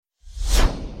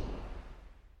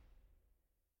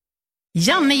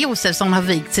Janne Josefsson har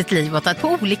vigt sitt liv åt att på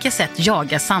olika sätt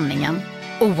jaga sanningen.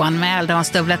 Oanmäld har han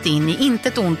stövlat in i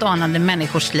intet ont anande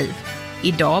människors liv.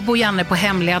 Idag bor Janne på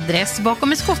hemlig adress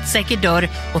bakom en skottsäker dörr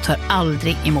och tar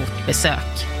aldrig emot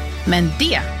besök. Men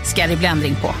det ska det bli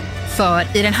ändring på.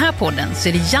 För i den här podden så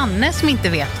är det Janne som inte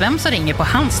vet vem som ringer på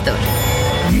hans dörr.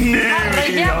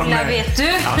 Nej, jävla vet du.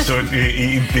 Alltså, det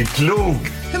är inte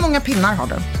klokt. Hur många pinnar har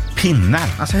du? Pinnar?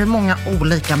 Alltså hur många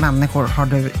olika människor har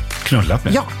du Knullat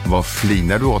med? Ja. Vad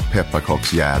flinar du åt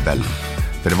pepparkaksjävel?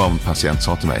 För det var en patient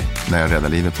sa till mig när jag räddade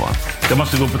livet på honom. Jag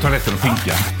måste gå på toaletten och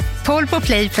pinka. 12 på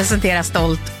Play presenterar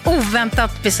stolt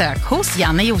oväntat besök hos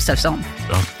Janne Josefsson.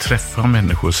 Jag träffar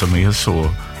människor som är så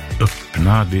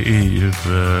öppna. Det är ju...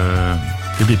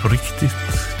 det blir på riktigt.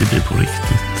 Det blir på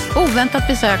riktigt. Oväntat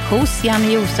besök hos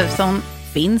Janne Josefsson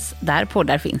finns där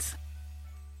poddar finns.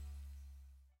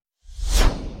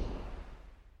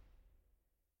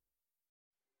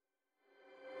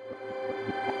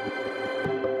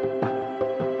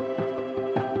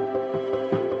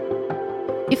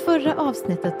 I förra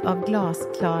avsnittet av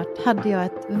Glasklart hade jag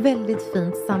ett väldigt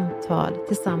fint samtal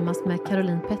tillsammans med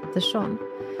Caroline Pettersson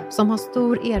som har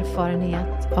stor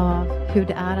erfarenhet av hur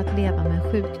det är att leva med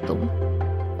en sjukdom.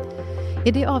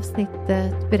 I det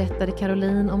avsnittet berättade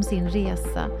Caroline om sin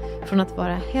resa från att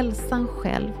vara hälsan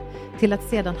själv till att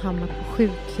sedan hamna på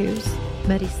sjukhus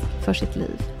med risk för sitt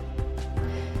liv.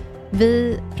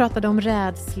 Vi pratade om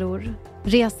rädslor,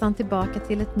 resan tillbaka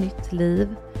till ett nytt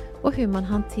liv och hur man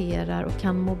hanterar och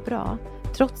kan må bra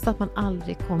trots att man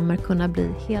aldrig kommer kunna bli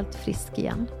helt frisk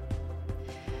igen.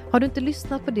 Har du inte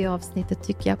lyssnat på det avsnittet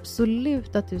tycker jag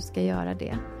absolut att du ska göra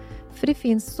det. För det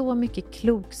finns så mycket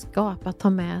klokskap att ta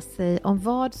med sig om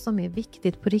vad som är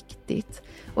viktigt på riktigt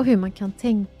och hur man kan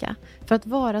tänka för att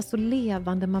vara så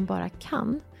levande man bara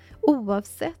kan,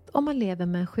 oavsett om man lever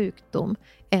med en sjukdom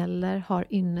eller har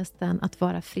ynnesten att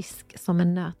vara frisk som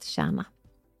en nötkärna.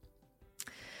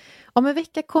 Om en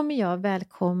vecka kommer jag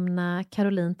välkomna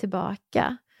Caroline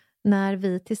tillbaka när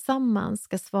vi tillsammans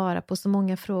ska svara på så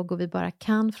många frågor vi bara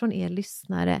kan från er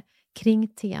lyssnare kring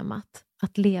temat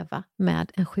att leva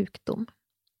med en sjukdom.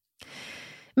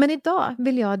 Men idag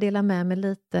vill jag dela med mig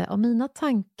lite av mina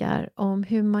tankar om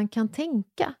hur man kan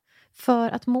tänka för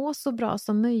att må så bra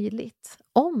som möjligt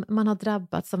om man har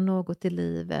drabbats av något i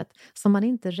livet som man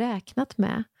inte räknat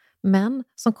med men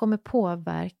som kommer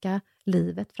påverka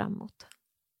livet framåt.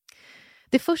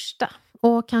 Det första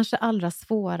och kanske allra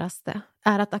svåraste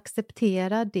är att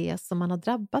acceptera det som man har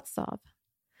drabbats av.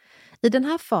 I den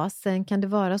här fasen kan det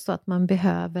vara så att man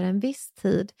behöver en viss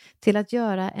tid till att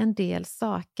göra en del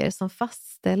saker som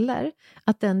fastställer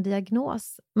att den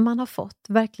diagnos man har fått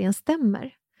verkligen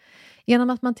stämmer. Genom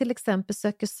att man till exempel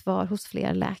söker svar hos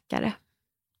fler läkare.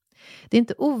 Det är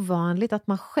inte ovanligt att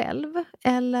man själv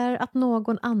eller att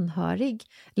någon anhörig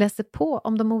läser på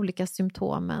om de olika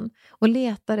symptomen och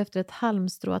letar efter ett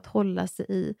halmstrå att hålla sig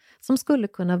i som skulle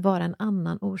kunna vara en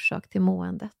annan orsak till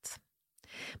måendet.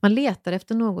 Man letar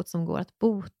efter något som går att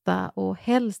bota och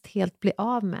helst helt bli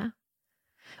av med.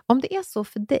 Om det är så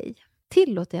för dig,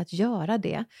 tillåt dig att göra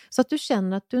det så att du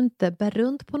känner att du inte bär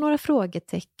runt på några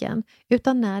frågetecken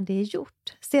utan när det är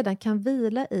gjort sedan kan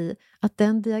vila i att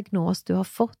den diagnos du har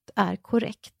fått är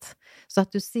korrekt så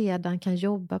att du sedan kan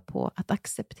jobba på att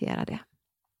acceptera det.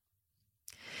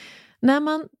 När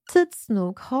man tids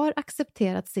nog har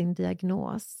accepterat sin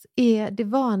diagnos är det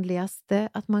vanligaste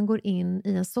att man går in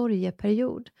i en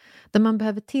sorgeperiod där man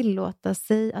behöver tillåta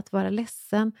sig att vara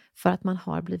ledsen för att man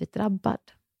har blivit drabbad.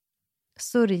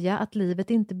 Sörja att livet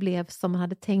inte blev som man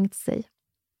hade tänkt sig.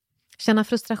 Känna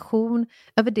frustration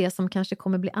över det som kanske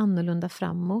kommer bli annorlunda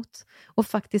framåt och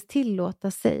faktiskt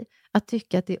tillåta sig att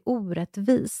tycka att det är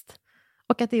orättvist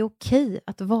och att det är okej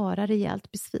att vara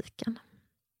rejält besviken.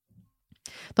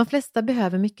 De flesta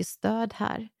behöver mycket stöd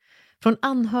här. Från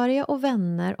anhöriga och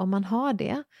vänner om man har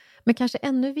det, men kanske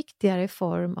ännu viktigare i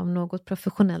form av något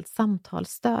professionellt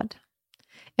samtalsstöd.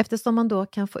 Eftersom man då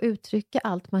kan få uttrycka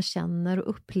allt man känner och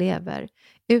upplever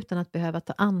utan att behöva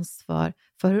ta ansvar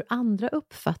för hur andra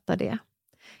uppfattar det.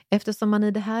 Eftersom man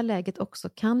i det här läget också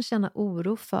kan känna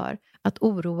oro för att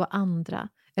oroa andra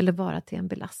eller vara till en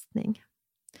belastning.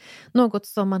 Något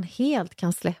som man helt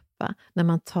kan släppa när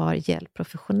man tar hjälp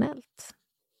professionellt.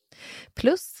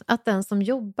 Plus att den som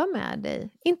jobbar med dig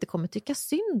inte kommer tycka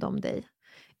synd om dig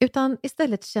utan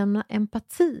istället känna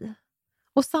empati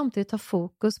och samtidigt ha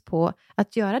fokus på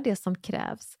att göra det som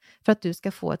krävs för att du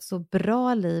ska få ett så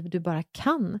bra liv du bara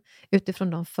kan utifrån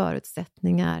de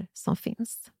förutsättningar som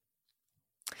finns.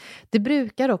 Det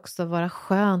brukar också vara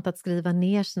skönt att skriva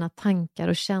ner sina tankar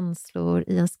och känslor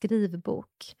i en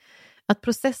skrivbok. Att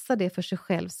processa det för sig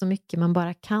själv så mycket man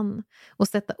bara kan och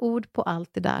sätta ord på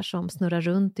allt det där som snurrar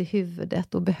runt i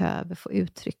huvudet och behöver få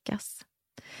uttryckas.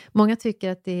 Många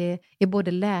tycker att det är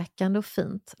både läkande och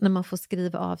fint när man får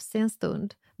skriva av sig en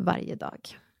stund varje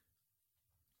dag.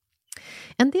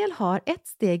 En del har ett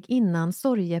steg innan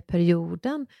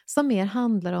sorgeperioden som mer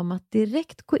handlar om att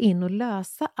direkt gå in och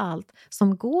lösa allt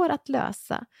som går att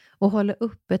lösa och hålla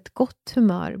upp ett gott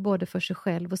humör både för sig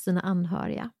själv och sina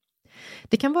anhöriga.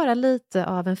 Det kan vara lite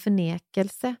av en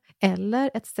förnekelse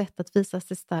eller ett sätt att visa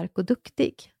sig stark och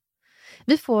duktig.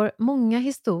 Vi får många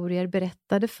historier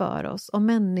berättade för oss om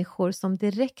människor som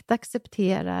direkt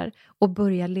accepterar och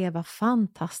börjar leva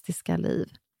fantastiska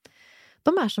liv.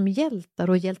 De är som hjältar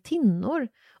och hjältinnor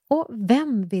och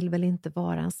vem vill väl inte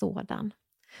vara en sådan?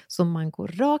 Så man går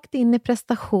rakt in i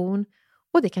prestation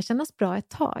och det kan kännas bra ett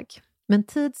tag. Men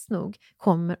tids nog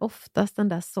kommer oftast den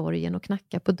där sorgen och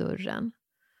knacka på dörren.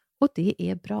 Och det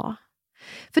är bra.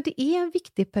 För det är en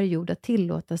viktig period att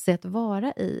tillåta sig att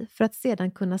vara i för att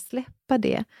sedan kunna släppa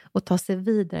det och ta sig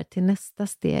vidare till nästa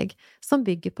steg som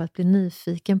bygger på att bli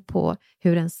nyfiken på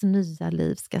hur ens nya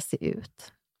liv ska se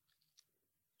ut.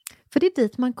 För det är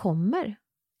dit man kommer,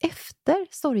 efter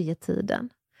sorgetiden.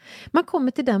 Man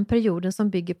kommer till den perioden som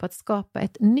bygger på att skapa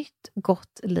ett nytt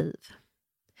gott liv.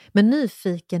 Med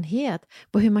nyfikenhet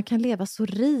på hur man kan leva så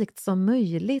rikt som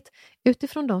möjligt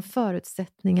utifrån de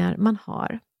förutsättningar man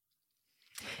har.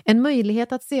 En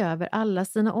möjlighet att se över alla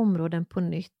sina områden på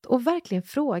nytt och verkligen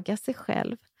fråga sig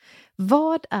själv.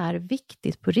 Vad är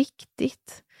viktigt på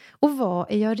riktigt? Och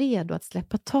vad är jag redo att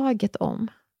släppa taget om?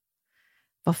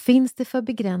 Vad finns det för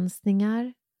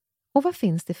begränsningar? Och vad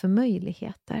finns det för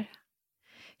möjligheter?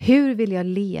 Hur vill jag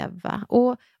leva?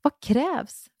 Och vad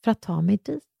krävs för att ta mig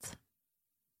dit?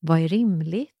 Vad är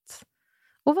rimligt?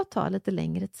 Och vad tar lite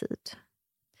längre tid?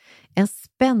 En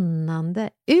spännande,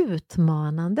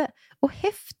 utmanande och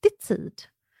häftig tid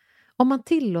om man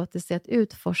tillåter sig att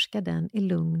utforska den i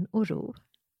lugn och ro.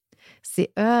 Se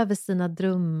över sina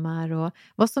drömmar och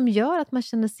vad som gör att man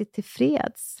känner sig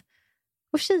tillfreds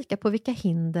och kika på vilka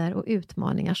hinder och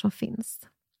utmaningar som finns.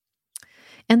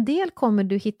 En del kommer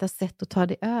du hitta sätt att ta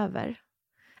dig över.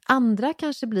 Andra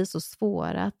kanske blir så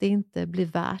svåra att det inte blir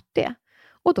värt det.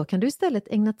 Och då kan du istället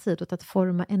ägna tid åt att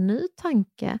forma en ny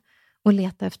tanke och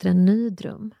leta efter en ny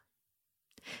dröm.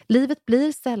 Livet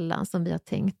blir sällan som vi har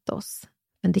tänkt oss,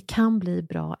 men det kan bli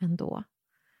bra ändå.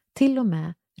 Till och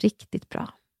med riktigt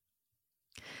bra.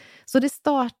 Så det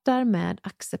startar med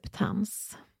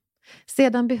acceptans.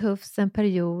 Sedan behövs en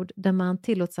period där man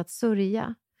tillåts att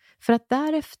sörja för att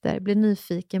därefter bli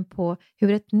nyfiken på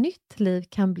hur ett nytt liv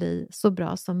kan bli så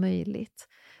bra som möjligt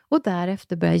och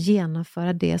därefter börja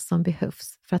genomföra det som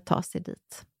behövs för att ta sig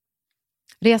dit.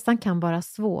 Resan kan vara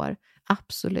svår,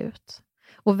 absolut,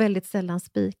 och väldigt sällan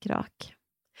spikrak.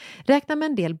 Räkna med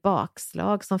en del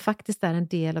bakslag som faktiskt är en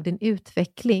del av din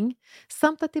utveckling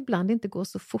samt att det ibland inte går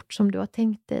så fort som du har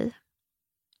tänkt dig.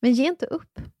 Men ge inte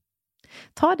upp.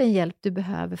 Ta den hjälp du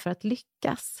behöver för att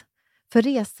lyckas, för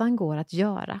resan går att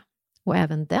göra och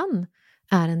även den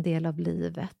är en del av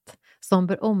livet som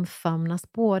bör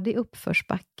omfamnas både i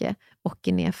uppförsbacke och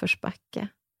i nedförsbacke.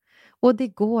 Och det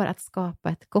går att skapa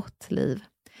ett gott liv,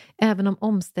 även om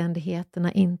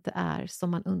omständigheterna inte är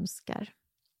som man önskar.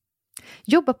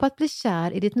 Jobba på att bli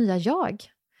kär i ditt nya jag.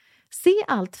 Se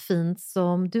allt fint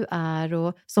som du är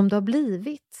och som du har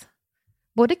blivit,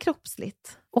 både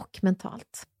kroppsligt och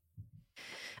mentalt.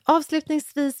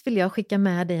 Avslutningsvis vill jag skicka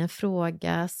med dig en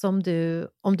fråga som du,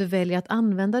 om du väljer att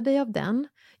använda dig av den,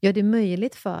 gör det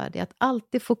möjligt för dig att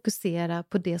alltid fokusera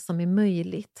på det som är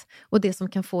möjligt och det som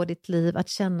kan få ditt liv att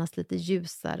kännas lite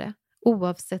ljusare,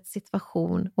 oavsett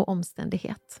situation och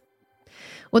omständighet.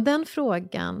 Och den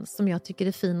frågan som jag tycker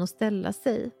är fin att ställa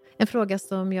sig, en fråga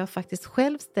som jag faktiskt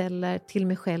själv ställer till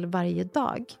mig själv varje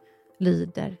dag,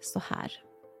 lyder så här.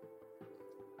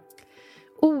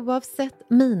 Oavsett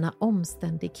mina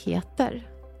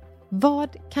omständigheter,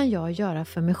 vad kan jag göra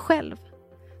för mig själv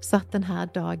så att den här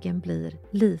dagen blir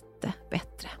lite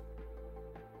bättre?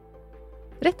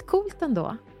 Rätt coolt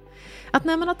ändå. Att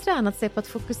när man har tränat sig på att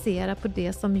fokusera på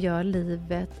det som gör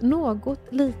livet något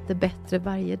lite bättre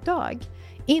varje dag,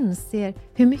 inser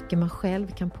hur mycket man själv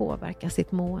kan påverka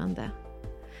sitt mående.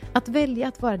 Att välja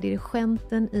att vara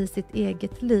dirigenten i sitt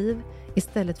eget liv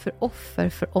istället för offer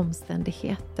för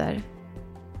omständigheter.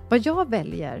 Vad jag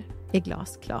väljer är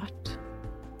glasklart.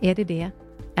 Är det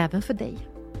även för dig?